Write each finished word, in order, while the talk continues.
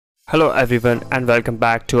Hello everyone and welcome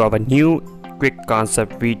back to our new quick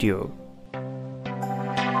concept video.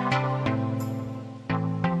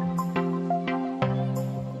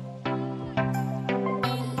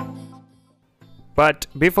 But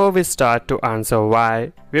before we start to answer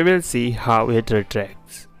why, we will see how it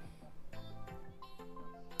retracts.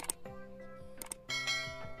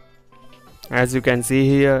 As you can see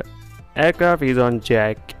here, aircraft is on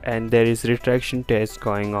jack and there is retraction test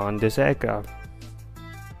going on this aircraft.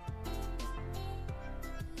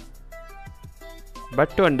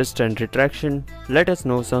 But to understand retraction, let us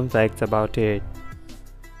know some facts about it.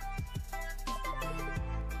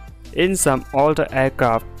 In some older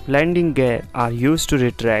aircraft, landing gear are used to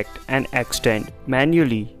retract and extend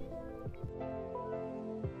manually.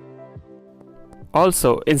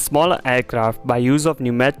 Also, in smaller aircraft by use of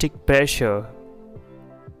pneumatic pressure.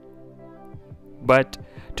 But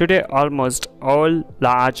today almost all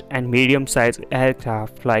large and medium-sized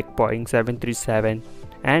aircraft like Boeing 737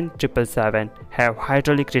 and 777 have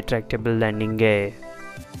hydraulic retractable landing gear.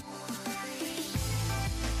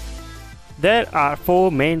 There are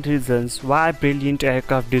four main reasons why brilliant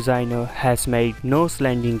aircraft designer has made nose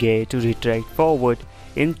landing gear to retract forward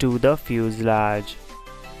into the fuselage.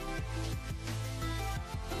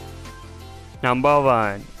 Number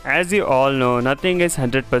 1. As you all know, nothing is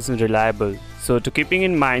 100% reliable. So to keeping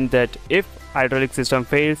in mind that if hydraulic system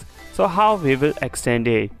fails, so how we will extend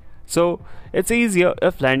it? So it's easier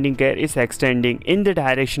if landing gear is extending in the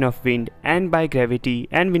direction of wind, and by gravity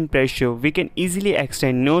and wind pressure we can easily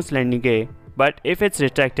extend nose landing gear, but if it's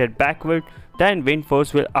retracted backward, then wind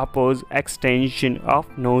force will oppose extension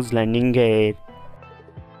of nose landing gear.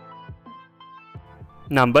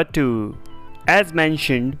 Number 2. As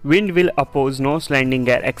mentioned, wind will oppose nose landing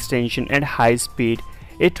gear extension at high speed.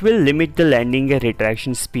 It will limit the landing gear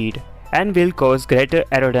retraction speed and will cause greater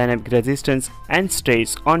aerodynamic resistance and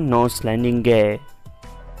stress on nose landing gear.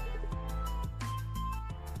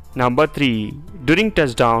 Number 3. During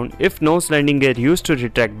touchdown, if nose landing gear used to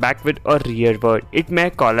retract backward or rearward, it may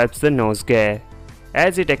collapse the nose gear,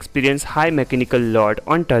 as it experiences high mechanical load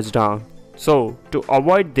on touchdown. So, to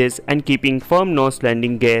avoid this and keeping firm nose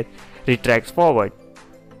landing gear retracts forward.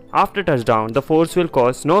 After touchdown, the force will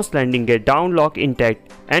cause nose landing gear down lock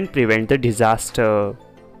intact and prevent the disaster.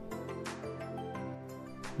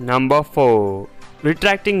 Number 4.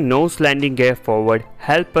 Retracting nose landing gear forward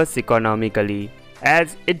helps us economically,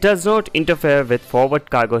 as it does not interfere with forward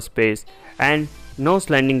cargo space and nose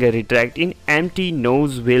landing gear retract in empty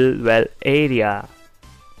nose wheel well area.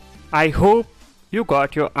 I hope you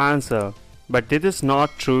got your answer, but this is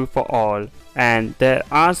not true for all, and there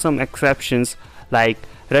are some exceptions like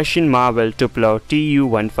Russian Marvel Tupolev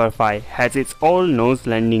Tu-145 has its own nose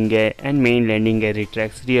landing gear and main landing gear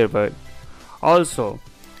retracts rearward. Also,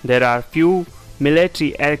 there are few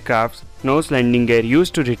military aircrafts nose landing gear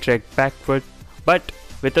used to retract backward but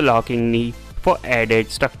with a locking knee for added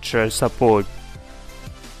structural support.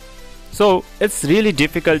 So it's really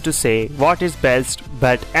difficult to say what is best,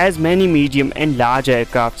 but as many medium and large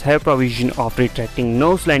aircrafts have provision of retracting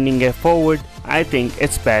nose landing gear forward, I think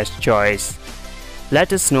it's best choice.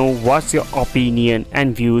 Let us know what's your opinion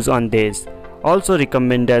and views on this. Also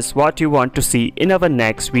recommend us what you want to see in our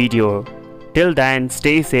next video. Till then,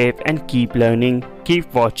 stay safe and keep learning,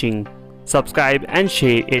 keep watching. Subscribe and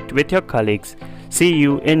share it with your colleagues. See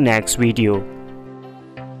you in next video.